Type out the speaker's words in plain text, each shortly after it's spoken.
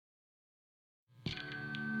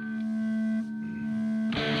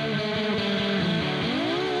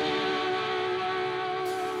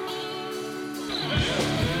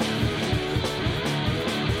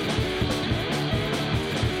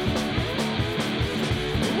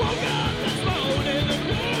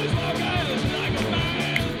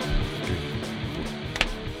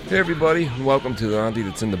Hey everybody, and welcome to the Andy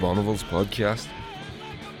That's in the Bonnevilles podcast.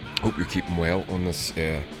 Hope you're keeping well on this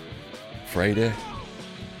Friday.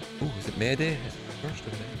 Oh, is it May Day? Is it the 1st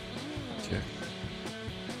of May?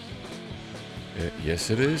 Check. Yes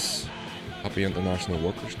it is. Happy International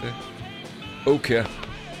Workers' Day. Okay,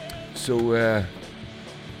 so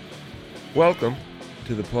welcome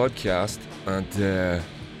to the podcast, and today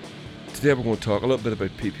we're going to talk a little bit about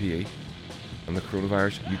PPE and the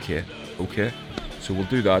coronavirus UK. Okay, so we'll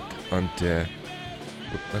do that, and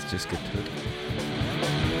let's just get to it.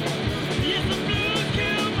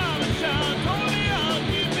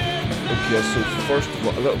 Okay, so first of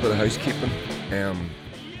all, a little bit of housekeeping.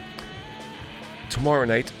 Tomorrow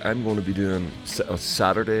night I'm going to be doing,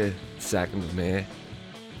 Saturday 2nd of May,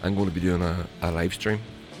 I'm going to be doing a live stream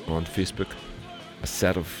on Facebook, a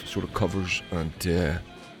set of sort of covers and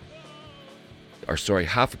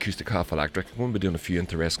half acoustic, half electric. I'm going to be doing a few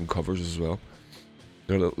interesting covers as well.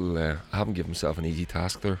 They're a little, I haven't given myself an easy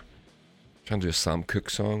task there. I'm trying to do a Sam Cooke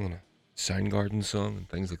song and a Soundgarden song and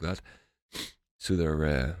things like that. So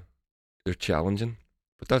they're challenging,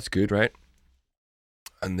 but that's good, right?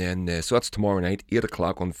 And then, so that's tomorrow night, 8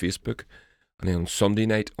 o'clock on Facebook. And then on Sunday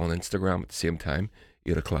night on Instagram at the same time,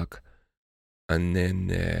 8 o'clock. And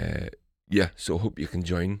then, so hope you can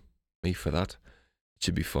join me for that. It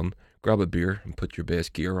should be fun. Grab a beer and put your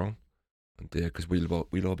best gear on. And because we'll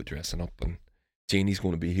all be dressing up. And Janie's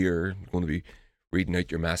going to be here, going to be reading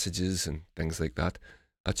out your messages and things like that.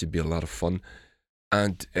 That should be a lot of fun.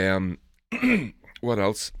 And what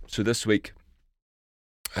else? So this week,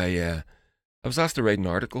 I was asked to write an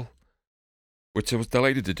article, which I was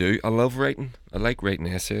delighted to do. I love writing. I like writing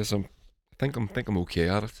essays. I think I'm okay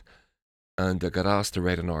at it. And I got asked to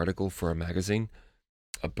write an article for a magazine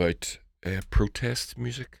about protest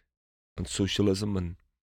music and socialism and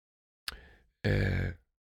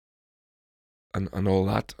all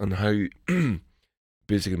that, and how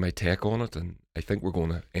basically my take on it. And I think we're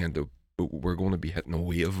going to be hitting a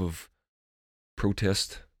wave of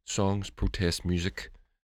protest songs, protest music,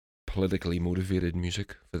 politically motivated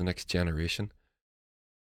music for the next generation.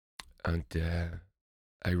 And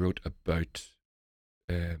I wrote about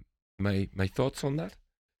my thoughts on that.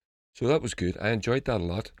 So that was good. I enjoyed that a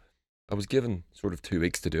lot. I was given sort of 2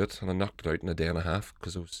 weeks to do it, and I knocked it out in a day and a half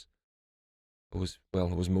because I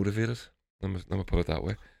was motivated. Let me put it that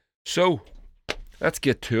way. So let's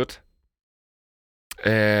get to it.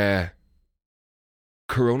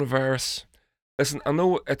 Coronavirus. Listen, I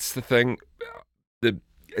know it's the thing.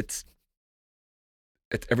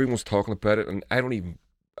 Everyone's talking about it, and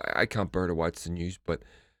I can't bear to watch the news. But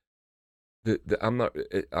I'm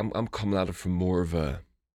coming at it from more of a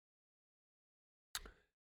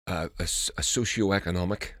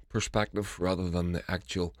socio-economic perspective rather than the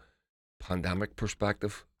actual pandemic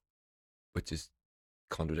perspective, which is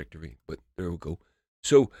contradictory, but there we go.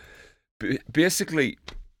 So basically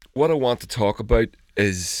what I want to talk about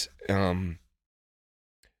is the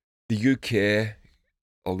UK,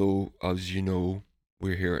 although as you know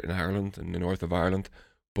we're here in Ireland, in the north of Ireland,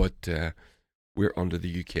 but we're under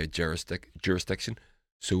the UK jurisdiction,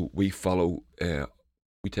 so we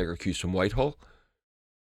take our cues from Whitehall.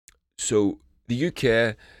 So the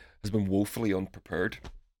UK has been woefully unprepared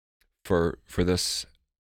for this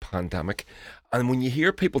pandemic, and when you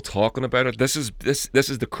hear people talking about it, this is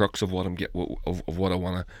the crux of what of what I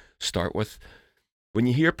want to start with. When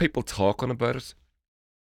you hear people talking about it,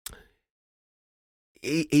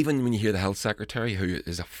 even when you hear the health secretary, who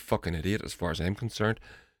is a fucking idiot as far as I'm concerned,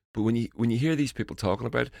 but when you hear these people talking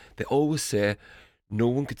about it, they always say no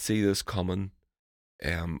one could see this coming.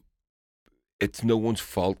 It's no one's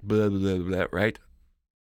fault, blah, blah, blah, right?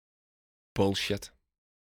 Bullshit.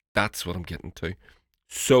 That's what I'm getting to.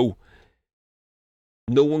 So,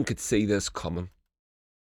 no one could see this coming.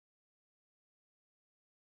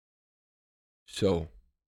 So,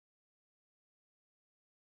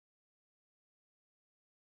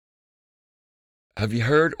 have you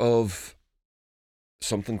heard of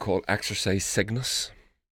something called exercise sickness?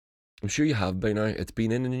 I'm sure you have by now. It's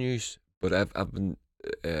been in the news, but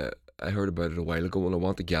I heard about it a while ago, and I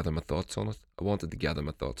want to gather my thoughts on it. I wanted to gather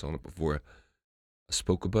my thoughts on it before I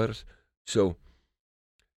spoke about it. So,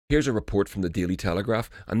 here's a report from the Daily Telegraph,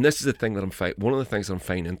 and this is the thing that one of the things that I'm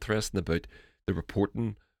finding interesting about the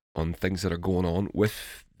reporting on things that are going on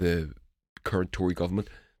with the current Tory government.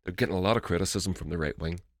 They're getting a lot of criticism from the right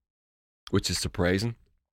wing, which is surprising,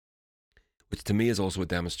 which to me is also a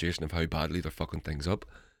demonstration of how badly they're fucking things up.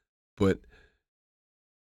 But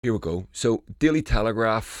here we go. So Daily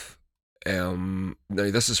Telegraph, now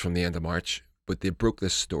this is from the end of March, but they broke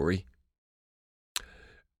this story.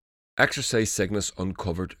 Exercise Cygnus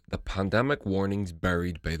uncovered the pandemic warnings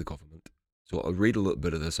buried by the government. So I'll read a little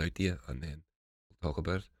bit of this out to you and then we'll talk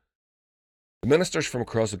about it. The ministers from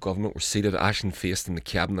across the government were seated ashen-faced in the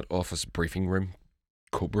Cabinet Office briefing room,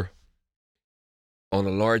 Cobra. On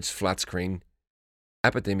a large flat screen,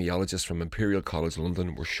 epidemiologists from Imperial College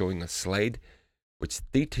London were showing a slide which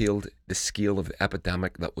detailed the scale of the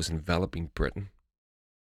epidemic that was enveloping Britain.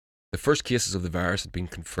 The first cases of the virus had been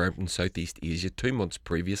confirmed in Southeast Asia 2 months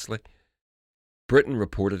previously. Britain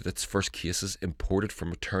reported its first cases imported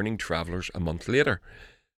from returning travellers a month later.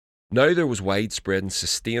 Now there was widespread and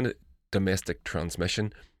sustained domestic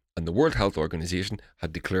transmission, and the World Health Organization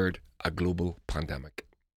had declared a global pandemic.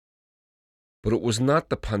 But it was not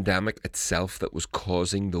the pandemic itself that was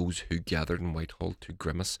causing those who gathered in Whitehall to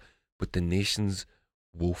grimace, but the nation's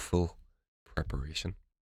woeful preparation.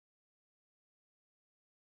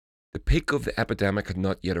 The peak of the epidemic had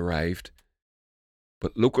not yet arrived,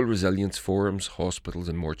 but local resilience forums, hospitals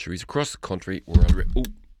and mortuaries across the country were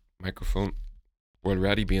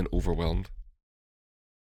already being overwhelmed.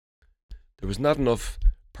 There was not enough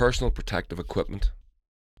personal protective equipment,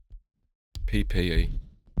 PPE.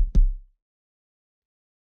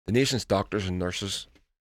 The nation's doctors and nurses,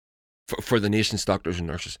 for the nation's doctors and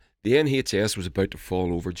nurses, the NHS was about to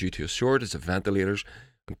fall over due to a shortage of ventilators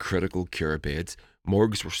and critical care beds.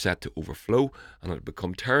 Morgues were set to overflow, and it had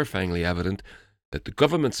become terrifyingly evident that the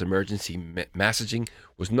government's emergency messaging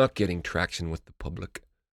was not getting traction with the public.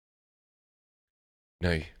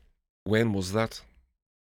 Now, when was that?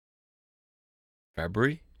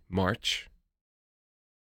 February? March?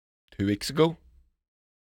 2 weeks ago?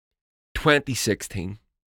 2016.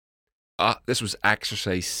 This was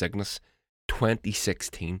Exercise Cygnus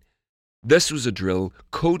 2016. This was a drill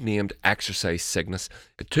codenamed Exercise Cygnus.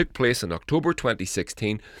 It took place in October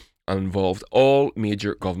 2016 and involved all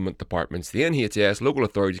major government departments, the NHS, local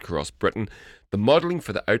authorities across Britain. The modelling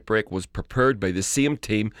for the outbreak was prepared by the same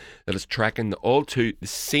team that is tracking the all too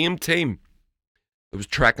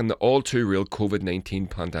real COVID-19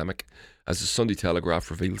 pandemic. As the Sunday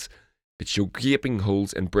Telegraph reveals, it showed gaping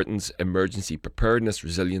holes in Britain's Emergency Preparedness,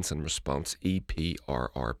 Resilience and Response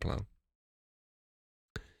EPRR plan.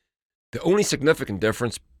 The only significant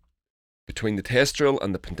difference between the test drill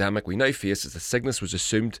and the pandemic we now face is that Cygnus was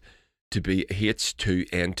assumed to be a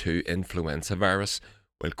H2N2 influenza virus,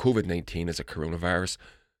 while COVID-19 is a coronavirus.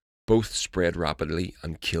 Both spread rapidly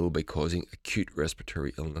and kill by causing acute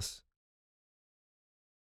respiratory illness.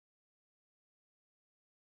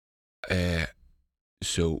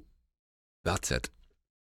 So that's it.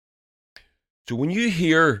 So when you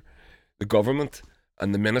hear the government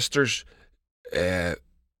and the ministers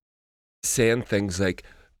saying things like,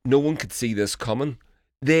 no one could see this coming,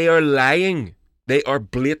 they are lying. They are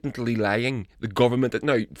blatantly lying. The government,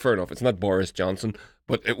 now, fair enough, it's not Boris Johnson,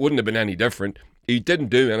 but it wouldn't have been any different. He didn't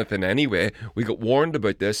do anything anyway. We got warned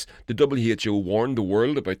about this. The WHO warned the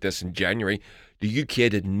world about this in January. The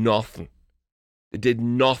UK did nothing. They did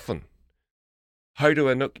nothing. How do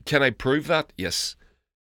I know? Can I prove that? Yes.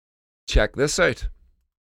 Check this out.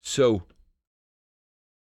 So,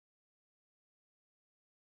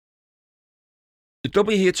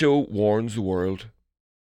 the WHO warns the world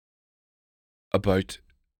about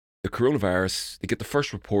the coronavirus. They get the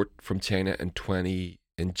first report from China in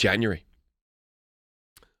January.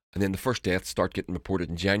 And then the first deaths start getting reported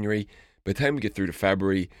in January. By the time we get through to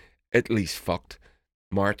February, Italy's fucked.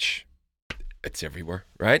 March, it's everywhere,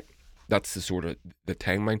 right? That's the sort of the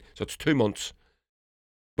timeline. So it's 2 months.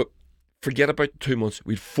 But forget about 2 months.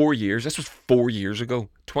 We had 4 years. This was 4 years ago.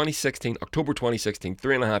 2016, October 2016,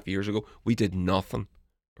 3.5 years ago. We did nothing,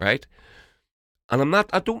 right? And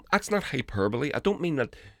that's not hyperbole. I don't mean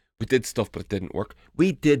that we did stuff but it didn't work.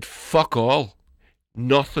 We did fuck all.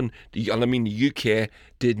 Nothing. And I mean the UK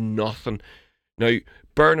did nothing. Now,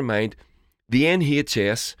 bear in mind, the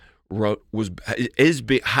NHS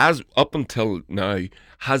has up until now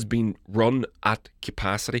has been run at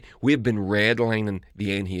capacity. We have been redlining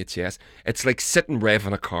the NHS. It's like sitting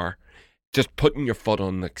revving a car, just putting your foot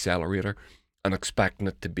on the accelerator and expecting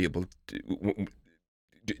it to be able to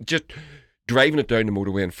just driving it down the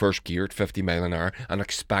motorway in first gear at 50 mile an hour and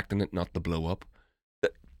expecting it not to blow up.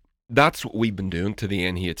 That's what we've been doing to the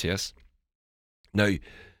NHS. Now,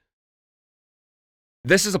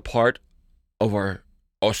 this is a part of our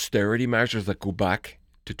austerity measures that go back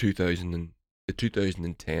to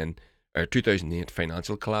 2010 or 2008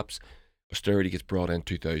 financial collapse. Austerity gets brought in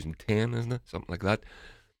 2010, isn't it? Something like that.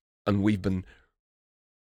 And we've been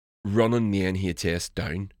running the NHS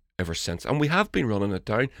down ever since. And we have been running it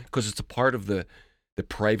down because it's a part of the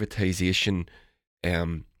privatisation.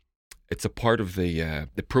 It's a part of the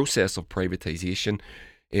process of privatisation.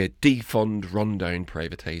 defund, run down,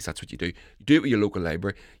 privatise. That's what you do. You do it with your local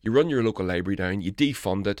library. You run your local library down. You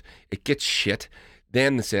defund it. It gets shit.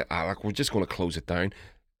 Then they say, look, we're just going to close it down.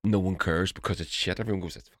 No one cares because it's shit. Everyone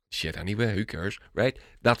goes, it's shit anyway. Who cares, right?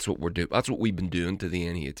 That's what we're doing. That's what we've been doing to the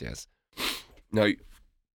NHS. Now,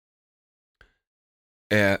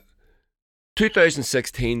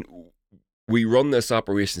 2016, we run this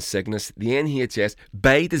Operation Cygnus. The NHS,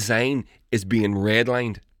 by design, is being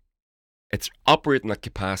redlined. It's operating at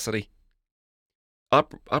capacity.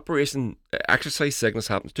 Operation Exercise Cygnus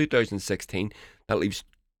happens 2016. That leaves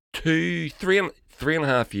three and a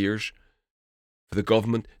half years for the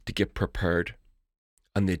government to get prepared.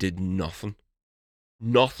 And they did nothing.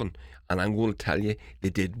 Nothing. And I'm going to tell you, they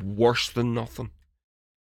did worse than nothing.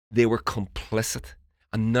 They were complicit.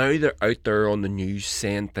 And now they're out there on the news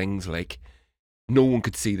saying things like, no one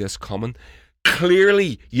could see this coming.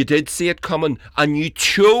 Clearly, you did see it coming, and they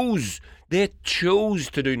chose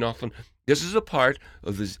to do nothing. This is a part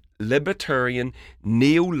of this libertarian,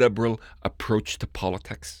 neoliberal approach to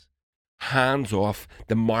politics. Hands off.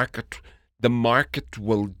 The market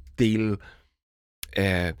will deal.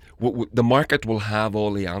 The market will have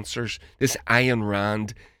all the answers. This Ayn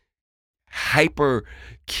Rand hyper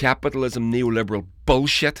capitalism neoliberal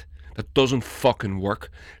bullshit that doesn't fucking work.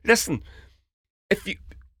 Listen, if you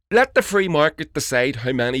let the free market decide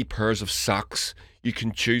how many pairs of socks you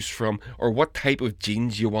can choose from, or what type of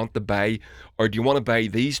jeans you want to buy, or do you want to buy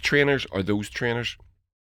these trainers or those trainers?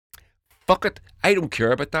 Fuck it, I don't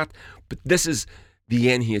care about that. But this is the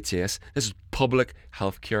NHS. This is public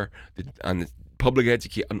healthcare and public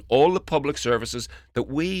education and all the public services that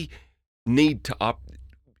we need to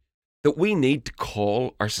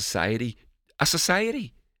call our society a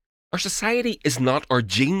society. Our society is not our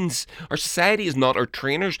genes. Our society is not our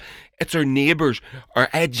trainers. It's our neighbours, our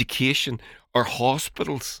education, our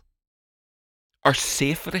hospitals, our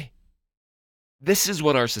safety. This is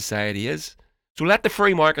what our society is. So let the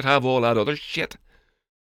free market have all that other shit.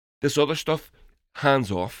 This other stuff,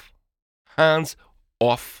 hands off. Hands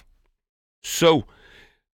off. So,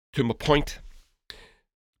 to my point,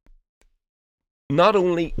 not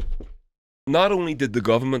only did the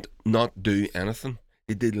government not do anything,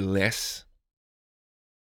 they did less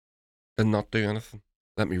than not do anything.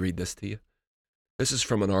 Let me read this to you. This is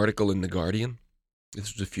from an article in The Guardian.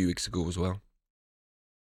 This was a few weeks ago as well.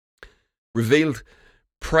 Revealed,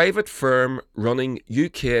 private firm running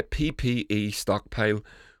UK PPE stockpile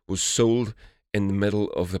was sold in the middle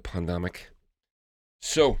of the pandemic.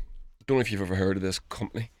 So, I don't know if you've ever heard of this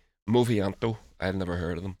company. Movianto. I had never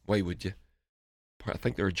heard of them. Why would you? I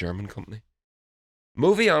think they're a German company.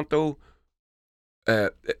 Movianto.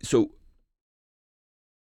 So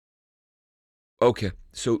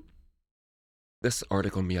this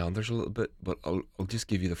article meanders a little bit, but I'll just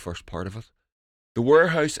give you the first part of it. The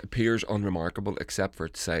warehouse appears unremarkable except for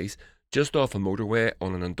its size. Just off a motorway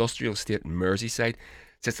on an industrial estate in Merseyside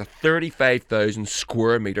sits a 35,000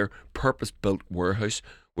 square metre purpose-built warehouse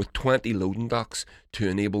with 20 loading docks to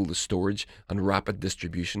enable the storage and rapid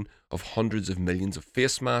distribution of hundreds of millions of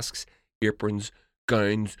face masks, aprons,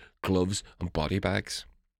 gowns, gloves and body bags.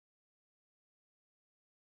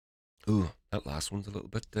 Ooh, that last one's a little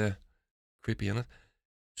bit creepy, isn't it?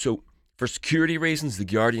 So, for security reasons, The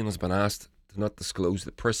Guardian has been asked to not disclose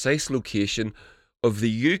the precise location of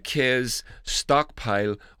the UK's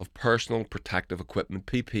stockpile of personal protective equipment,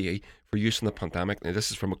 PPE, for use in the pandemic. Now,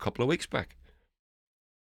 this is from a couple of weeks back.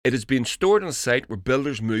 It is being stored on a site where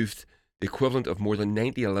builders moved the equivalent of more than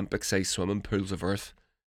 90 Olympic-sized swimming pools of earth.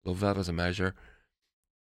 Love that as a measure.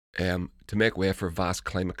 To make way for a vast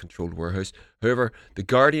climate-controlled warehouse. However, The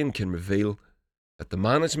Guardian can reveal that the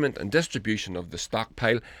management and distribution of the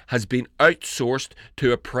stockpile has been outsourced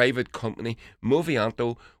to a private company,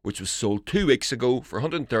 Movianto, which was sold 2 weeks ago for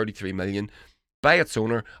 $133 million by its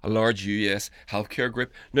owner, a large US healthcare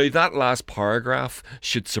group. Now, that last paragraph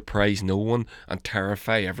should surprise no one and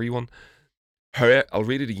terrify everyone. I'll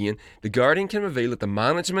read it again. The Guardian can reveal that the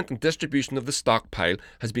management and distribution of the stockpile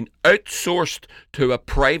has been outsourced to a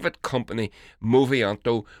private company,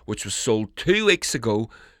 Movianto, which was sold 2 weeks ago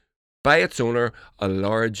by its owner, a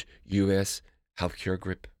large US healthcare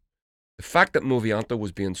group. The fact that Movianto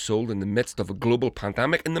was being sold in the midst of a global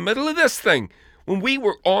pandemic, in the middle of this thing, when we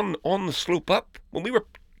were on the slope up, when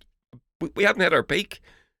we hadn't had our peak,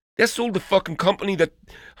 they sold the fucking company that,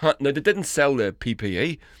 now they didn't sell the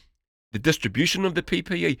PPE, the distribution of the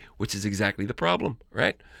PPE, which is exactly the problem,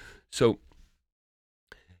 right? So,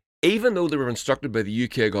 even though they were instructed by the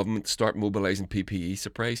UK government to start mobilising PPE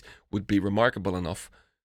supplies, would be remarkable enough.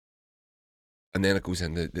 And then it goes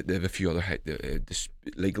in, they have a few other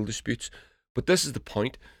legal disputes. But this is the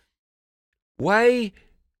point. Why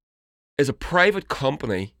is a private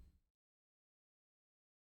company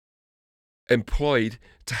employed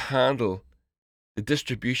to handle the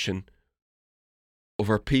distribution of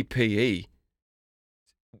our PPE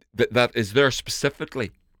that is there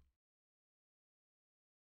specifically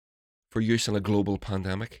for use in a global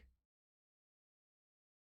pandemic.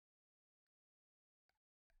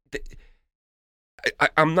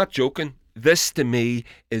 I'm not joking. This to me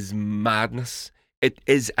is madness. It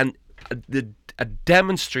is a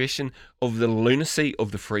demonstration of the lunacy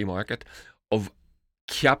of the free market, of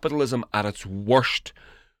capitalism at its worst.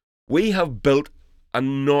 We have built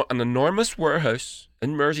an enormous warehouse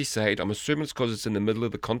in Merseyside. I'm assuming it's because it's in the middle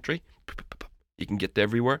of the country. You can get to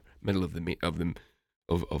everywhere. Middle of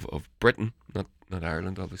Britain, not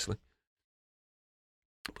Ireland, obviously.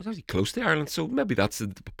 But it's actually close to Ireland, so maybe that's a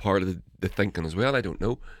part of the thinking as well. I don't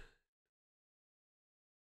know.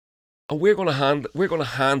 And we're going to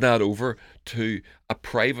hand that over to a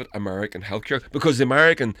private American healthcare, because the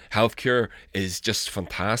American healthcare is just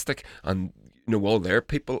fantastic, and all their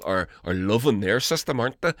people are loving their system,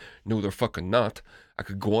 aren't they? No, they're fucking not. I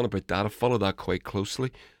could go on about that. I follow that quite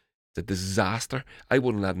closely. It's a disaster. I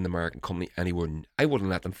wouldn't let an American company anywhere. I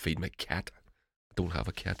wouldn't let them feed my cat. I don't have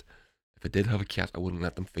a cat. If I did have a cat, I wouldn't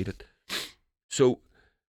let them feed it. So,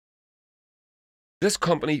 this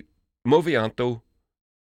company, Movianto,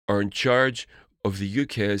 are in charge of the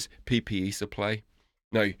UK's PPE supply.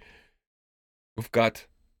 Now, we've got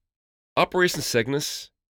Operation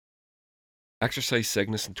Cygnus, Exercise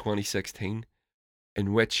Cygnus in 2016,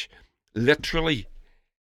 in which literally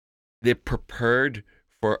they prepared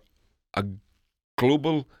for a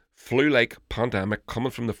global flu-like pandemic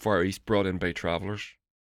coming from the Far East, brought in by travellers,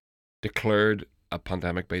 declared a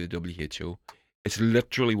pandemic by the WHO. It's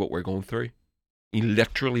literally what we're going through.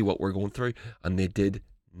 Literally what we're going through. And they did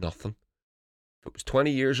nothing. If it was 20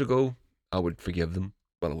 years ago, I would forgive them.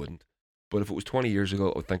 Well, I wouldn't. But if it was 20 years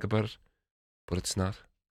ago, I would think about it. But it's not.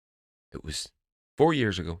 It was 4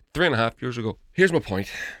 years ago, 3.5 years ago. Here's my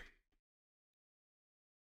point.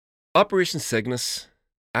 Operation Cygnus,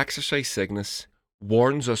 Exercise Cygnus,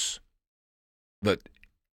 warns us that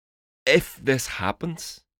if this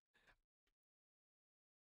happens,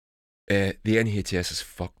 the NHS is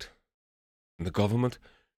fucked. And the government,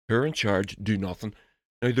 who are in charge, do nothing.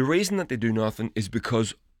 Now, the reason that they do nothing is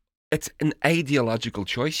because it's an ideological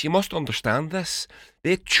choice. You must understand this.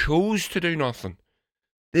 They chose to do nothing.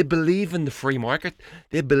 They believe in the free market.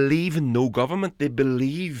 They believe in no government. They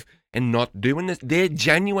believe in not doing this. They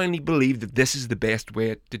genuinely believe that this is the best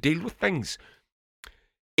way to deal with things.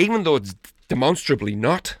 Even though it's demonstrably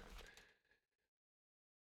not.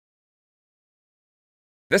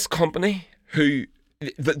 This company, who,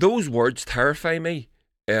 those words terrify me,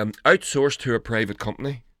 outsourced to a private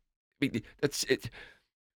company.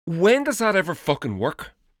 When does that ever fucking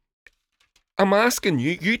work? I'm asking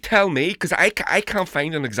you, you tell me, because I can't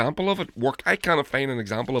find an example of it work. I can't find an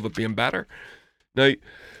example of it being better. Now,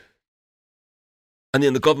 and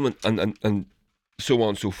then the government and so on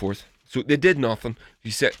and so forth. So they did nothing.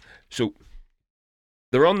 You said, so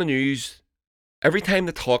they're on the news. Every time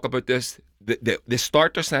they talk about this, they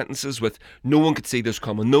start their sentences with, no one could see this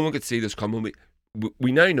coming, no one could see this coming.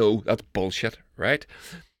 We now know that's bullshit, right?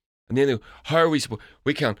 And then they go, how are we supposed,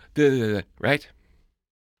 we can't, right?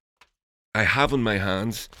 I have in my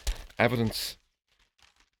hands evidence.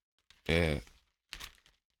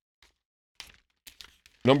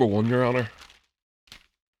 Number one, Your Honour.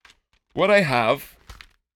 What I have.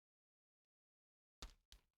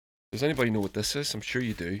 Does anybody know what this is? I'm sure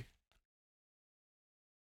you do.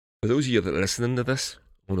 For those of you that are listening to this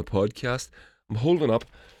on a podcast, I'm holding up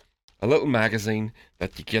a little magazine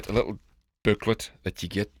that you get, a little booklet that you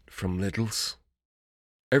get from Lidl's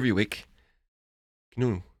every week.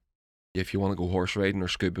 If you want to go horse riding or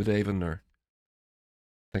scuba diving or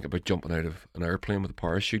think about jumping out of an airplane with a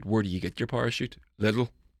parachute, where do you get your parachute? Lidl,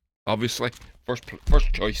 obviously. First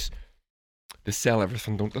choice. They sell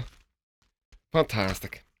everything, don't they?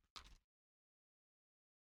 Fantastic.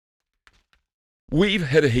 We've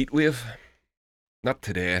hit a heat wave. Not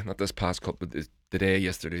today, not this past couple, but today,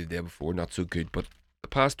 yesterday, the day before, not so good. But the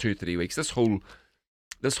past 2-3 weeks, this whole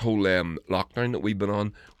lockdown that we've been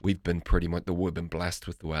on, we've been we've been blessed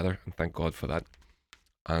with the weather, and thank God for that.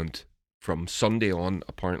 And from Sunday on,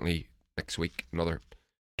 apparently next week, another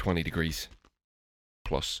 20 degrees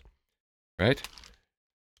plus, right?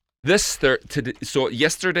 So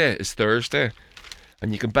yesterday is Thursday,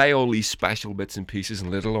 and you can buy all these special bits and pieces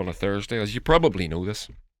in Lidl on a Thursday, as you probably know this.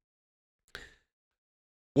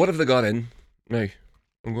 What have they got in? Now,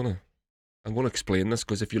 I'm gonna explain this,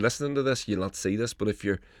 because if you're listening to this, you'll not see this. But if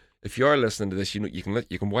you are listening to this, you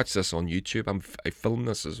can watch this on YouTube. I film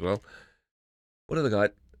this as well. What have they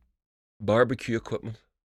got? Barbecue equipment.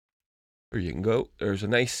 There you can go. There's a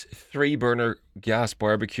nice 3-burner gas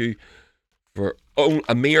barbecue for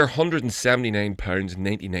a mere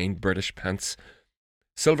 £179.99 British pence.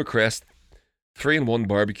 Silvercrest 3-in-1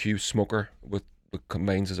 barbecue smoker with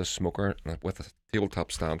combines as a smoker with a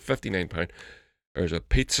tabletop stand, £59. There's a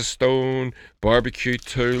pizza stone, barbecue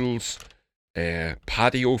tools,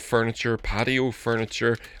 patio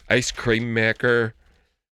furniture, ice cream maker,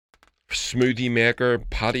 smoothie maker,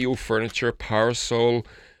 patio furniture, parasol,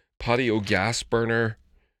 patio gas burner,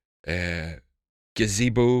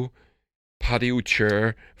 gazebo, patio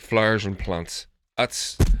chair, flowers and plants.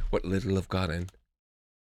 That's what Lidl have got in.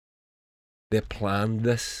 They planned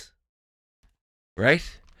this.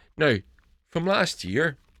 Right? Now, from last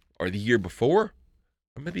year, or the year before,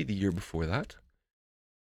 or maybe the year before that,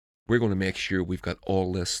 we're going to make sure we've got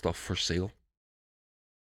all this stuff for sale.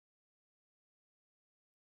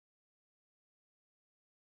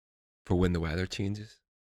 For when the weather changes.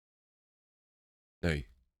 Now,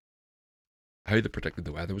 how they predicted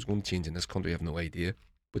the weather was going to change in this country, I have no idea.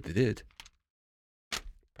 But they did.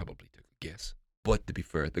 Probably took a guess. But to be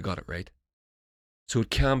fair, they got it right. So it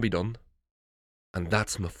can be done. And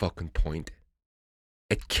that's my fucking point.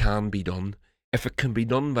 It can be done. If it can be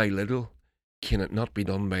done by Lidl, can it not be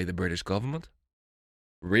done by the British government?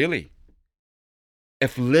 Really?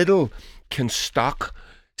 If Lidl can stock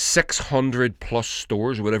 600 plus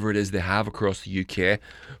stores, whatever it is they have across the UK,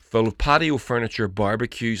 full of patio furniture,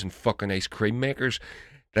 barbecues and fucking ice cream makers,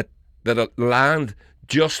 that land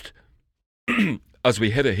just as we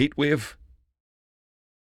hit a heat wave.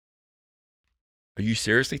 Are you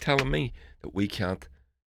seriously telling me that we can't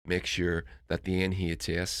make sure that the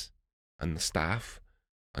NHS and the staff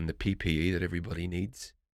and the PPE that everybody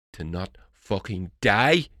needs to not fucking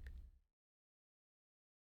die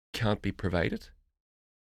can't be provided?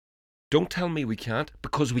 Don't tell me we can't,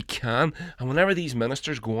 because we can. And whenever these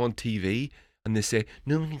ministers go on TV and they say,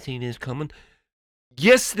 no one can see this coming.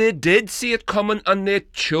 Yes, they did see it coming and they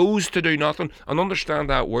chose to do nothing. And understand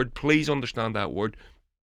that word. Please understand that word.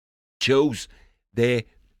 Chose. They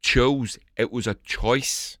chose. It was a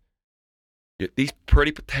choice. These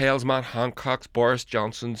Pretty Patels, Matt Hancocks, Boris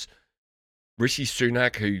Johnsons, Rishi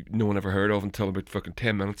Sunak, who no one ever heard of until about fucking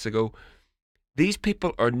 10 minutes ago. These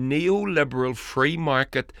people are neoliberal, free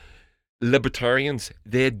market libertarians.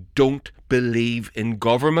 They don't believe in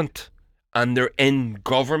government. And they're in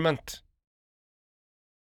government.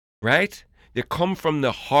 Right? They come from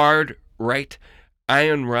the hard right,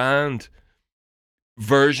 Ayn Rand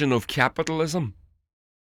version of capitalism.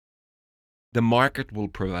 The market will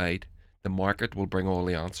provide. The market will bring all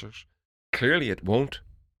the answers. Clearly it won't.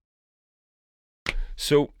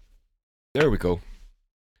 So, there we go.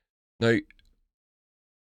 Now,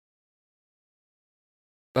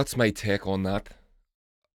 that's my take on that.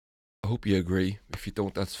 I hope you agree. If you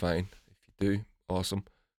don't, that's fine. If you do, awesome.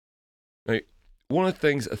 Now, one of the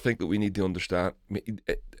things I think that we need to understand,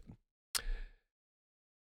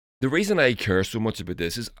 the reason I care so much about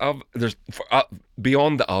this is there's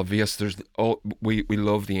beyond the obvious. We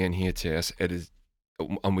love the NHS. It is,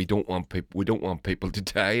 and we don't want people to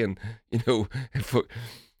die. And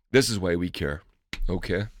this is why we care.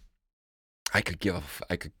 Okay, I could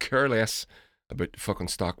care less about the fucking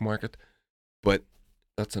stock market, but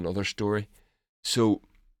that's another story. So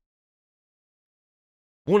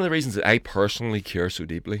one of the reasons that I personally care so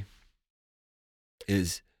deeply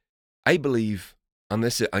is I believe, and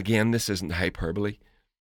this isn't hyperbole,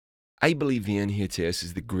 I believe the NHS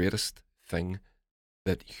is the greatest thing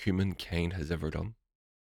that humankind has ever done.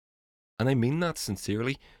 And I mean that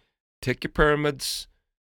sincerely. Take your pyramids,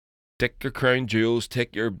 take your crown jewels,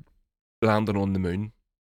 take your landing on the moon.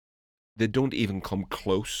 They don't even come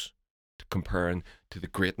close to comparing to the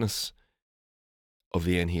greatness of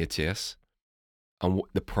the NHS and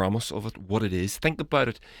the promise of it, what it is. Think about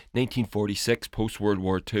it. 1946, post-World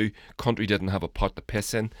War II, country didn't have a pot to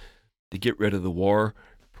piss in. They get rid of the war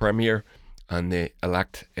premier and they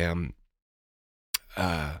elect a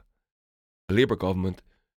Labour government,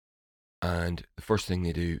 and the first thing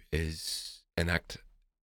they do is enact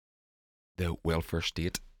the welfare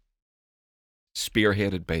state,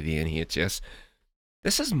 spearheaded by the NHS.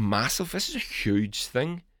 This is massive. This is a huge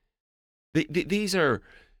thing. These are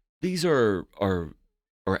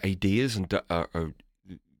ideas and are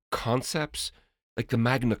concepts like the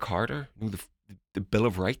Magna Carta, the Bill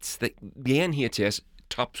of Rights. The NHS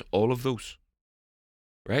tops all of those,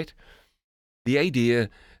 right? The idea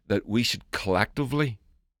that we should collectively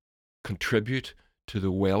contribute to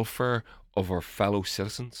the welfare of our fellow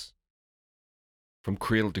citizens from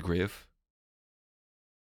cradle to grave,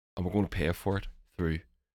 and we're going to pay for it through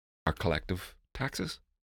our collective taxes.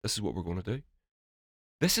 This is what we're going to do.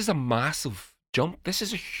 This is a massive jump. This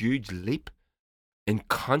is a huge leap in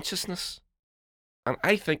consciousness, and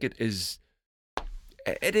I think it is.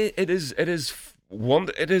 It is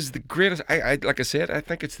the greatest. I like I said, I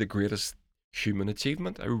think it's the greatest human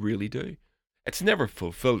achievement. I really do. It's never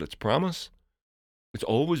fulfilled its promise. It's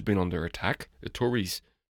always been under attack. The Tories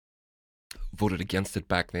voted against it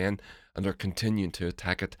back then, and they're continuing to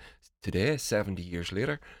attack it today, 70 years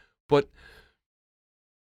later. But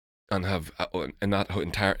and have in that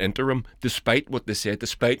entire interim, despite what they said,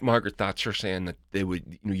 despite Margaret Thatcher saying that they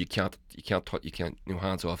would, you can't,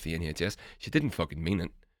 hands off the NHS. She didn't fucking mean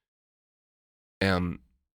it.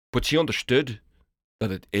 But she understood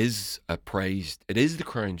that it is it is the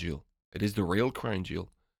crown jewel. It is the real crown jewel.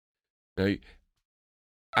 Now,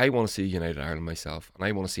 I want to see United Ireland myself, and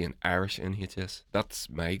I want to see an Irish NHS. That's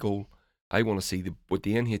my goal. I want to see what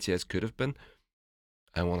the NHS could have been.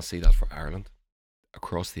 I want to see that for Ireland,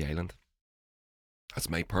 across the island. That's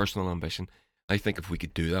my personal ambition. I think if we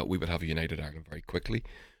could do that, we would have a United Ireland very quickly.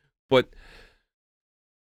 But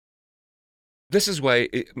this is why,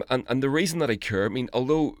 and the reason that I care, I mean,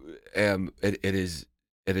 although it is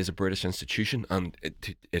a British institution, and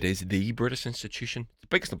it is the British institution, the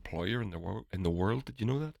biggest employer in the world. Did you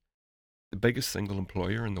know that? The biggest single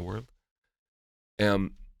employer in the world.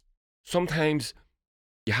 Sometimes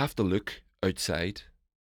you have to look outside.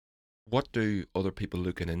 What do other people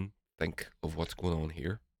looking in think of what's going on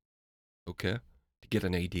here? Okay, to get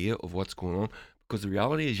an idea of what's going on, because the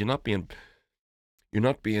reality is you're not being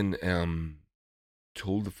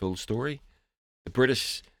told the full story.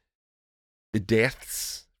 The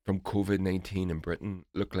deaths from COVID-19 in Britain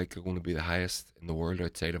look like they're going to be the highest in the world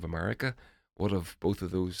outside of America. What have both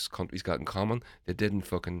of those countries got in common? They didn't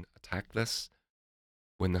fucking attack this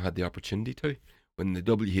when they had the opportunity to. When the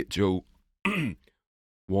WHO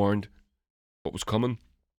warned what was coming,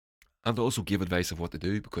 and also gave advice of what to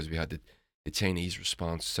do, because we had the Chinese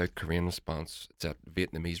response, South Korean response,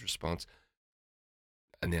 Vietnamese response,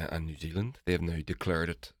 and New Zealand. They have now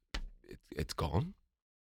declared it's gone.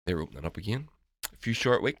 They're opening up again. A few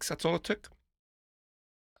short weeks, that's all it took.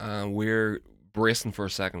 And we're bracing for a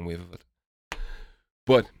second wave of it.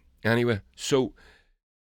 But anyway, so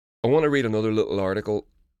I want to read another little article.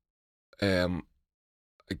 Again,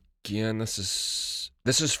 this is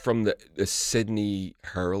from the Sydney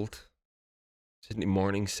Herald, Sydney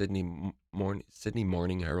Morning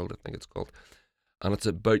Herald, I think it's called, and it's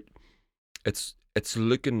about it's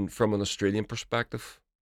looking from an Australian perspective.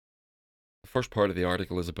 The first part of the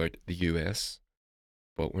article is about the US,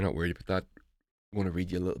 but we're not worried about that. I want to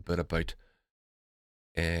read you a little bit about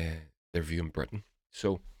their view in Britain.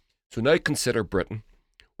 So now consider Britain,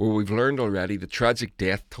 where we've learned already the tragic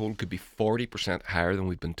death toll could be 40% higher than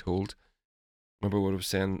we've been told. Remember what I was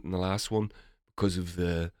saying in the last one? Because of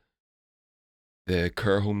the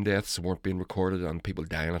care home deaths weren't being recorded, and people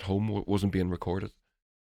dying at home wasn't being recorded.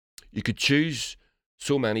 You could choose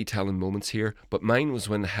so many telling moments here, but mine was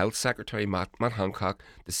when the Health Secretary, Matt Hancock,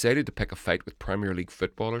 decided to pick a fight with Premier League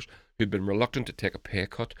footballers who'd been reluctant to take a pay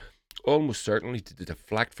cut, almost certainly to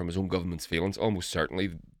deflect from his own government's feelings, almost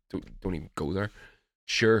certainly, don't even go there.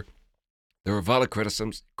 Sure, there are valid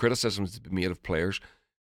criticisms to be made of players,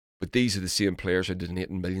 but these are the same players who are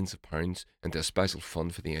donating millions of pounds into a special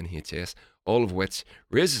fund for the NHS, all of which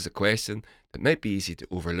raises a question that might be easy to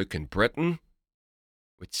overlook in Britain,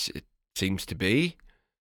 which it seems to be,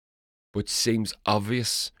 which seems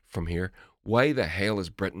obvious from here. Why the hell is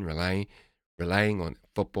Britain relying on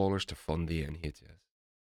footballers to fund the NHS?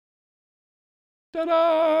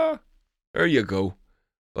 Ta-da! There you go.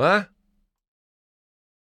 What?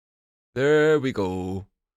 There we go.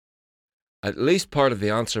 At least part of the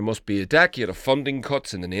answer must be a decade of funding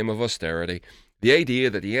cuts in the name of austerity. The idea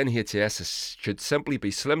that the NHS should simply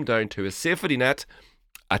be slimmed down to a safety net,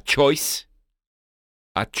 a choice,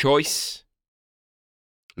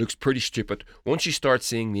 looks pretty stupid once you start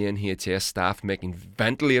seeing the NHS staff making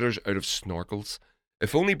ventilators out of snorkels.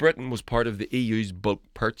 If only Britain was part of the EU's bulk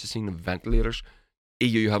purchasing of ventilators.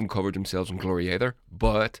 EU haven't covered themselves in glory either,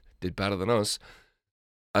 but did better than us,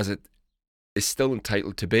 as it is still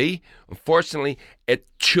entitled to be. Unfortunately, it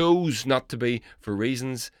chose not to be for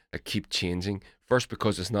reasons that keep changing. First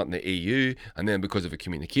because it's not in the EU, and then because of a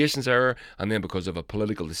communications error, and then because of a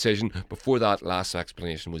political decision before that last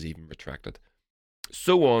explanation was even retracted.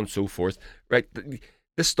 So on and so forth. Right,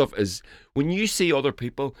 this stuff is, when you see other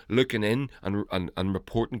people looking in and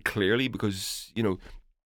reporting clearly, because, you know,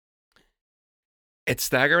 it's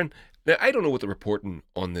staggering. Now, I don't know what the reporting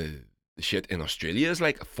on the shit in Australia is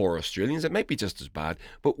like for Australians. It might be just as bad,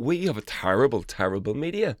 but we have a terrible, terrible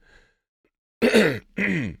media.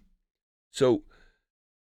 So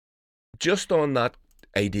just on that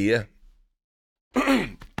idea,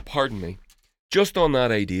 pardon me, just on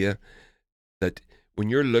that idea that when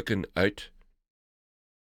you're looking out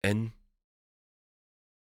in,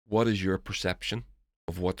 what is your perception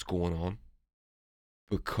of what's going on?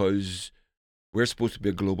 Because we're supposed to be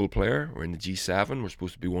a global player. We're in the G7. We're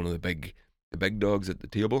supposed to be one of the big dogs at the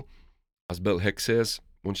table. As Bill Hicks says,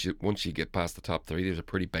 once you get past the top three, there's a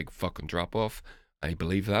pretty big fucking drop off. I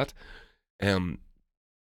believe that.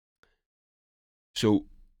 So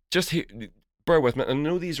just here, bear with me. I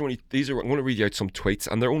know these are. I'm going to read you out some tweets,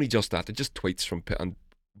 and they're only just that. They're just tweets from.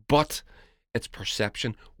 But it's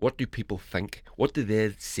perception. What do people think? What do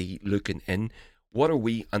they see looking in? What are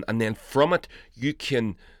we? And then from it, you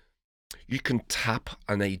can tap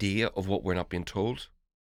an idea of what we're not being told.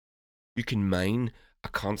 You can mine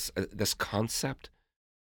this concept.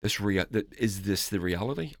 Is this the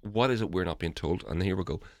reality? What is it we're not being told? And here we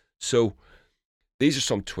go. So these are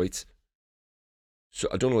some tweets. So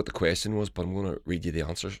I don't know what the question was, but I'm going to read you the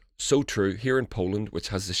answers. So true. Here in Poland, which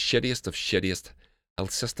has the shittiest of shittiest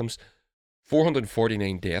health systems,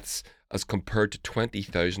 449 deaths as compared to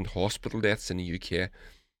 20,000 hospital deaths in the UK.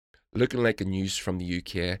 Looking like a news from the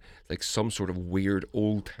UK, like some sort of weird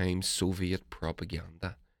old-time Soviet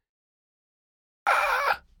propaganda.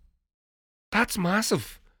 That's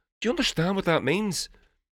massive. Do you understand what that means?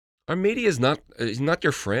 Our media is not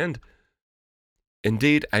your friend.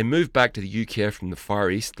 Indeed, I moved back to the UK from the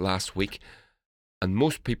Far East last week, and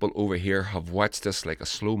most people over here have watched this like a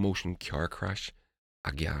slow-motion car crash.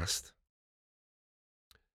 Aghast.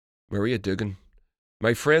 Maria Dugan.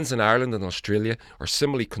 My friends in Ireland and Australia are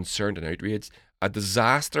similarly concerned and outraged. A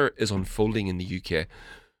disaster is unfolding in the UK.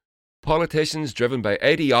 Politicians driven by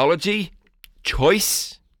ideology,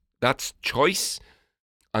 choice, that's choice,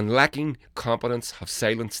 and lacking competence have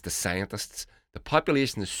silenced the scientists. The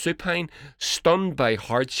population is supine, stunned by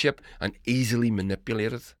hardship, and easily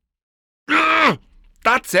manipulated.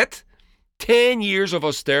 That's it. 10 years of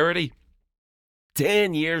austerity.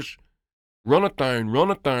 10 years. Run it down,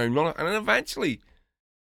 and then eventually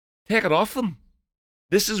take it off them.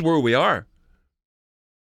 This is where we are.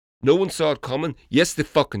 No one saw it coming. Yes, they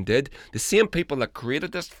fucking did. The same people that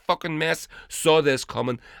created this fucking mess saw this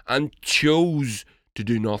coming and chose to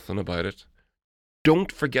do nothing about it.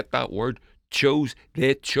 Don't forget that word. Chose.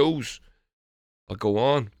 They chose. I'll go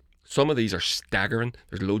on. Some of these are staggering.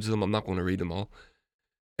 There's loads of them. I'm not going to read them all.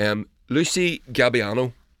 Lucy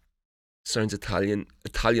Gabbiano. Sounds Italian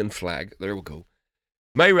flag. There we go.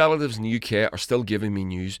 My relatives in the UK are still giving me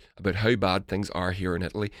news about how bad things are here in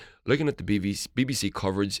Italy. Looking at the BBC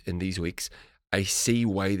coverage in these weeks, I see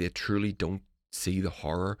why they truly don't see the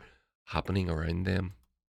horror happening around them.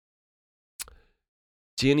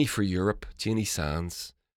 Janie for Europe, Janie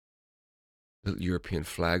Sands, little European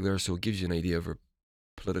flag there, so it gives you an idea of her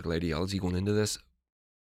political ideology going into this.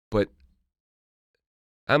 But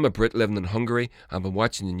I'm a Brit living in Hungary. I've been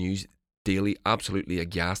watching the news daily, absolutely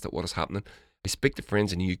aghast at what is happening. I speak to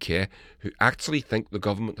friends in the UK who actually think the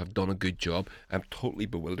government have done a good job. I'm totally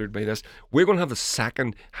bewildered by this. We're going to have the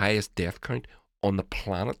second highest death count on the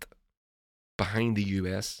planet behind the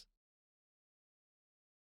US.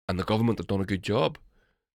 And the government have done a good job.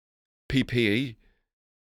 PPE,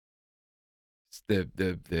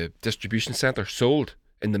 the distribution centre, sold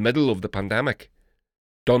in the middle of the pandemic.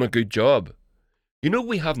 Done a good job. You know,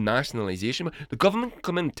 we have nationalisation. The government can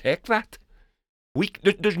come in and take that.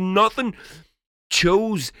 There's nothing.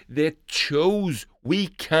 They chose. We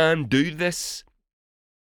can do this.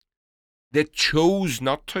 They chose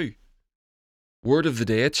not to. Word of the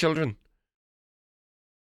day, children.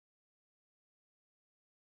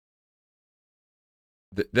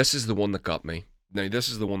 This is the one that got me. Now, this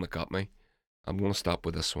is the one that got me. I'm going to stop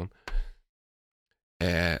with this one.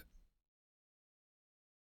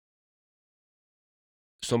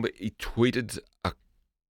 Somebody tweeted a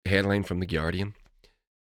headline from The Guardian.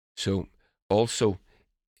 So, also,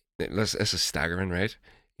 this is staggering, right?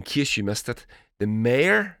 In case you missed it, the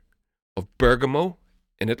mayor of Bergamo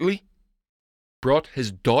in Italy brought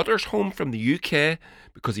his daughters home from the UK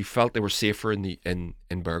because he felt they were safer in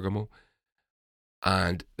Bergamo.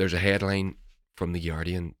 And there's a headline from The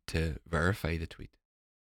Guardian to verify the tweet.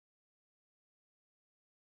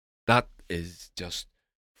 That is just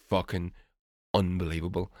fucking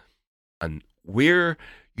unbelievable. And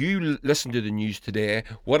you listen to the news today,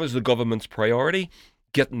 what is the government's priority?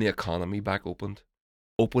 Getting the economy back opened,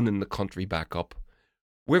 opening the country back up.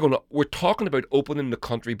 We're talking about opening the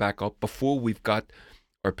country back up before we've got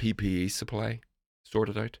our PPE supply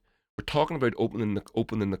sorted out. We're talking about opening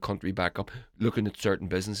the country back up, looking at certain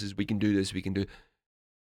businesses. We can do this, we can do.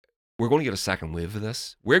 We're going to get a second wave of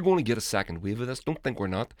this. We're going to get a second wave of this. Don't think we're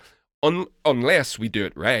not. Unless we do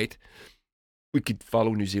it right, we could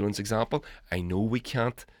follow New Zealand's example. I know we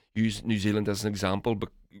can't use New Zealand as an example, but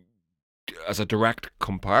as a direct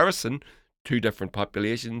comparison, two different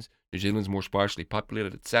populations. New Zealand's more sparsely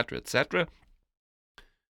populated, etc., etc.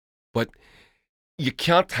 But you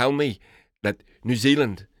can't tell me that New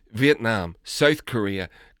Zealand, Vietnam, South Korea,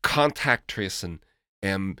 contact tracing,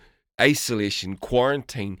 isolation,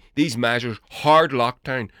 quarantine, these measures, hard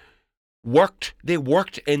lockdown, worked. They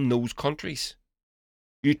worked in those countries.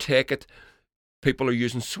 You take it, people are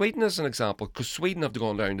using Sweden as an example, because Sweden have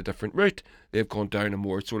gone down a different route. They've gone down a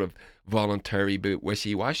more sort of voluntary but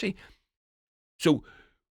wishy-washy. So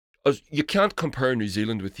you can't compare New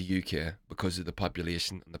Zealand with the UK because of the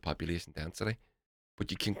population and the population density. But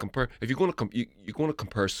you can compare, if you're going to you're going to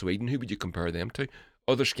compare Sweden, who would you compare them to?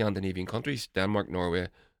 Other Scandinavian countries, Denmark, Norway,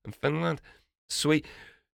 and Finland.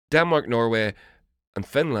 Denmark, Norway, and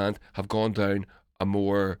Finland have gone down a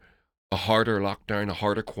harder lockdown, a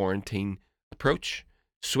harder quarantine approach.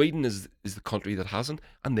 Sweden is the country that hasn't,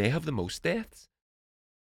 and they have the most deaths.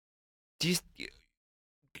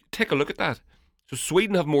 Take a look at that. So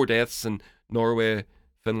Sweden have more deaths than Norway,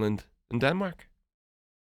 Finland, and Denmark.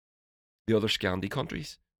 The other Scandi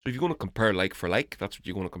countries. So if you're going to compare like for like, that's what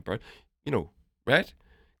you're going to compare. Right?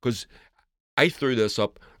 Because I threw this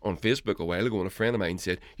up on Facebook a while ago, and a friend of mine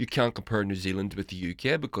said you can't compare New Zealand with the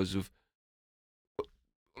UK because of.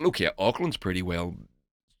 Okay, Auckland's pretty well,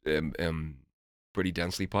 pretty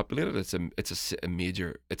densely populated. It's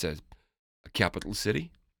a capital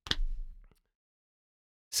city.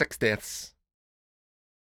 6 deaths.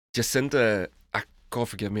 Jacinda, God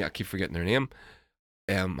forgive me, I keep forgetting her name,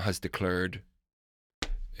 has declared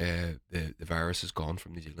the virus is gone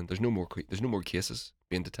from New Zealand. There's no more cases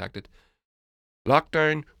being detected.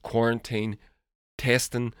 Lockdown, quarantine,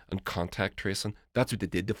 testing, and contact tracing. That's what they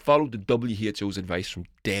did. They followed the WHO's advice from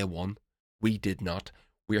day one. We did not.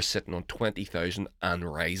 We are sitting on 20,000 and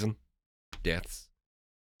rising deaths.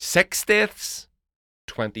 6 deaths,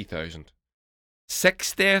 20,000.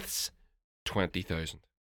 6 deaths, 20,000.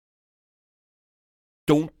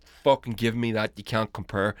 Don't fucking give me that. You can't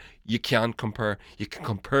compare. You can compare. You can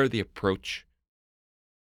compare the approach.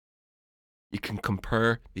 You can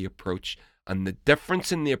compare the approach. And the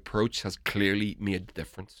difference in the approach has clearly made the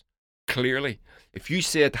difference. Clearly. If you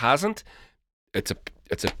say it hasn't,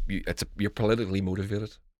 you're politically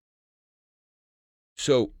motivated.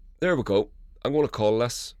 So, there we go. I'm going to call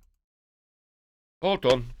this. All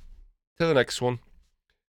done. To the next one.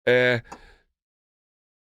 By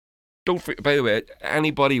the way,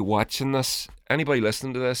 anybody watching this, anybody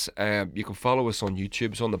listening to this, you can follow us on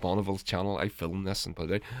YouTube. It's on the Bonneville's channel. I filmed this and put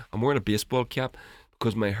it out. I'm wearing a baseball cap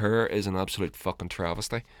because my hair is an absolute fucking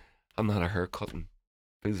travesty. I've not had a haircut in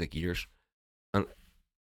feels like years. And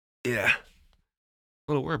yeah,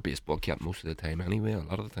 well, I wear a baseball cap most of the time anyway, a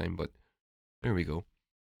lot of the time, but there we go.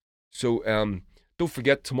 So don't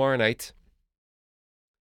forget, tomorrow night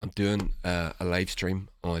I'm doing a live stream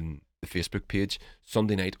on the Facebook page,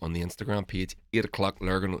 Sunday night on the Instagram page, 8 o'clock,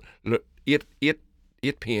 8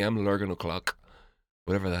 p.m. Lurgan o'clock,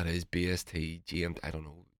 whatever that is, BST, GM, I don't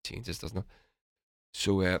know, it changes, doesn't it?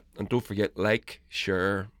 So, and don't forget, like,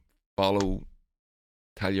 share, follow,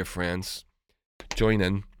 tell your friends, join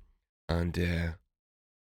in, and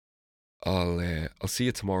I'll see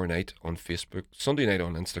you tomorrow night on Facebook, Sunday night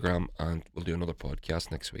on Instagram, and we'll do another podcast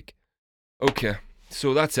next week. Okay,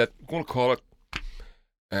 so that's it. I'm going to call it.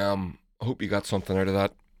 I hope you got something out of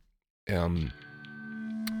that.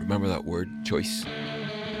 Remember that word, choice.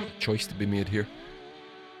 Choice to be made here.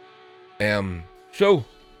 So,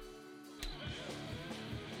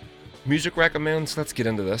 music recommends. Let's get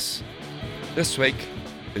into this. This week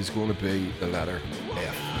is going to be the letter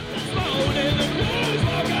F.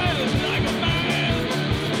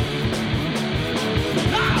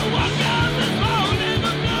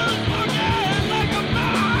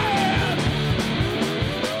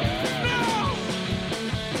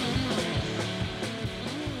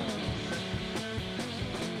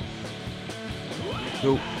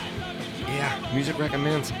 So, yeah, music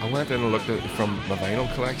recommends. I went in and looked at it from my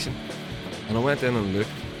vinyl collection, and I went in and looked,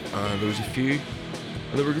 and there was a few,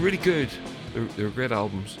 and they were really good. They were great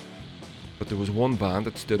albums, but there was one band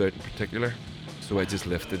that stood out in particular, so I just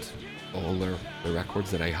lifted all the records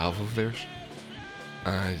that I have of theirs,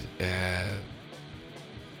 and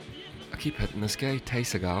I keep hitting this guy, Ty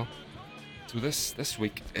Segall. So this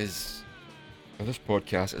week is, or this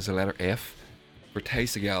podcast is a letter F for Ty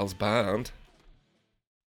Segall's band,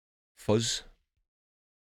 Fuzz.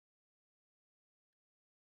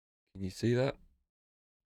 Can you see that?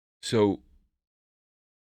 So,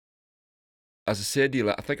 as I said to you,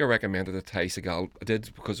 I think I recommended a Ty Segall. I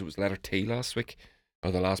did because it was letter T last week, or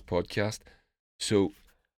the last podcast. So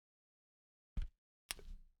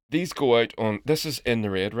these go out on, this is In the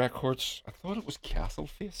Red Records. I thought it was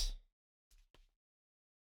Castleface.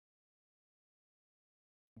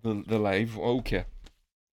 The live, okay.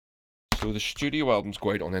 So the studio albums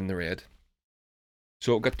go out on In the Red.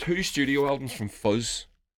 So I've got 2 studio albums from Fuzz.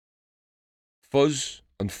 Fuzz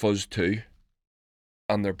and Fuzz 2.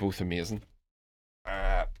 And they're both amazing.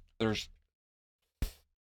 There's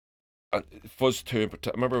Fuzz 2, but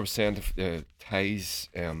I remember I was saying Ty's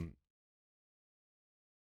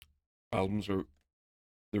albums they're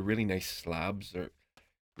really nice slabs. They're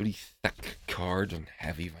really thick card and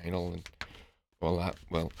heavy vinyl and all that.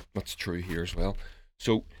 Well, that's true here as well.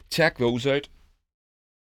 So check those out.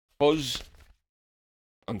 Fuzz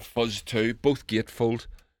and Fuzz 2, both gatefold.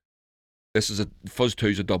 This is Fuzz 2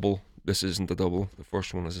 is a double. This isn't a double. The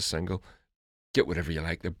first one is a single. Get whatever you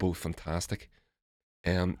like. They're both fantastic.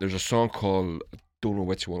 There's a song called, I don't know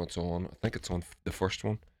which one it's on. I think it's on the first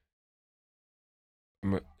one.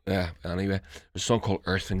 Anyway, there's a song called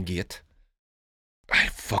Earthen Gate. I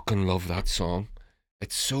fucking love that song.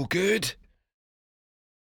 It's so good.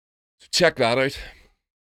 So check that out.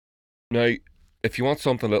 Now, if you want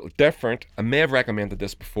something a little different, I may have recommended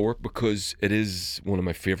this before because it is one of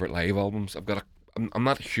my favourite live albums. I'm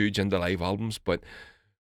not huge into live albums, but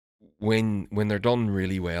when they're done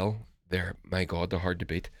really well, my God, they're hard to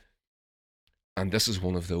beat. And this is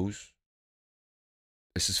one of those.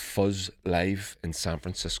 This is Fuzz live in San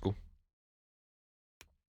Francisco.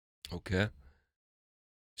 Okay.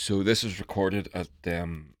 So this is recorded at what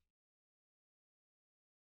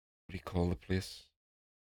do you call the place?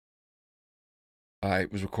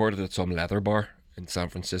 It was recorded at some leather bar in San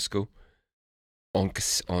Francisco on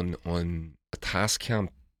a Tascam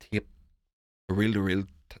tape, a reel-to-reel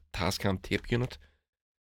Tascam tape unit.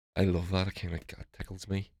 I love that. It kind of tickles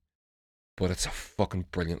me. But it's a fucking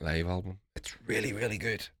brilliant live album. It's really, really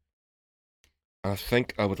good. I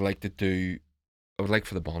think I would like for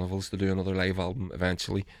the Bonnevils to do another live album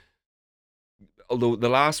eventually. Although the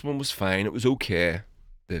last one was fine. It was okay.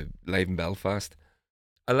 The live in Belfast.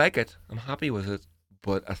 I like it. I'm happy with it.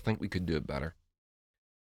 But I think we could do it better.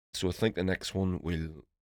 So I think the next one the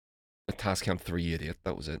Tascam 388,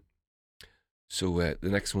 that was it. So the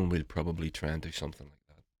next one we'll probably try and do something like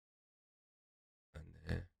that.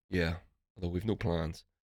 And yeah, although we've no plans.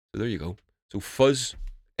 So there you go. So Fuzz,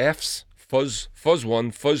 Fuzz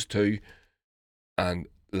 1, Fuzz 2, and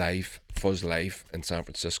Fuzz live in San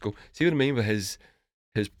Francisco. See what I mean with his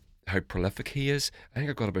how prolific he is? I think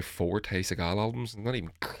I've got about 4 Ty Segall albums. I'm not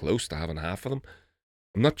even close to having half of them.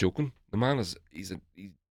 I'm not joking. The man he's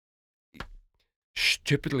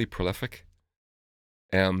stupidly prolific.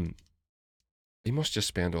 He must just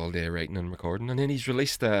spend all day writing and recording, and then he's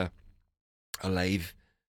released a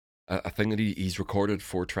thing that he's recorded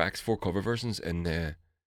 4 tracks, 4 cover versions in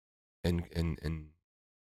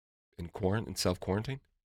self quarantine.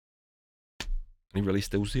 And he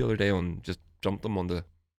released those the other day just jumped them on the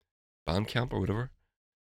Bandcamp or whatever.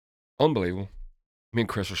 Unbelievable. Me and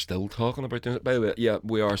Chris are still talking about doing it. By the way, yeah,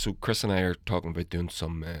 we are. So Chris and I are talking about doing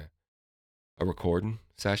some a recording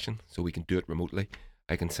session, so we can do it remotely.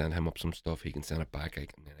 I can send him up some stuff. He can send it back. I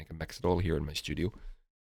can mix it all here in my studio.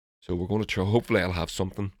 So we're going to try. Hopefully, I'll have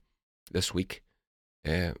something this week.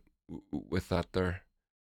 With that there,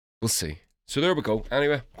 we'll see. So there we go.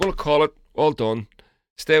 Anyway, I'm going to call it all done.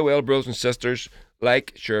 Stay well, brothers and sisters.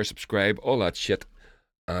 Like, share, subscribe, all that shit,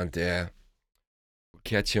 and we'll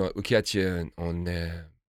catch you on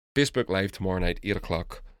Facebook Live tomorrow night, 8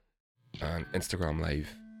 o'clock, and Instagram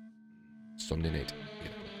Live Sunday night, 8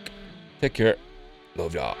 o'clock. Take care.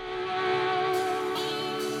 Love y'all.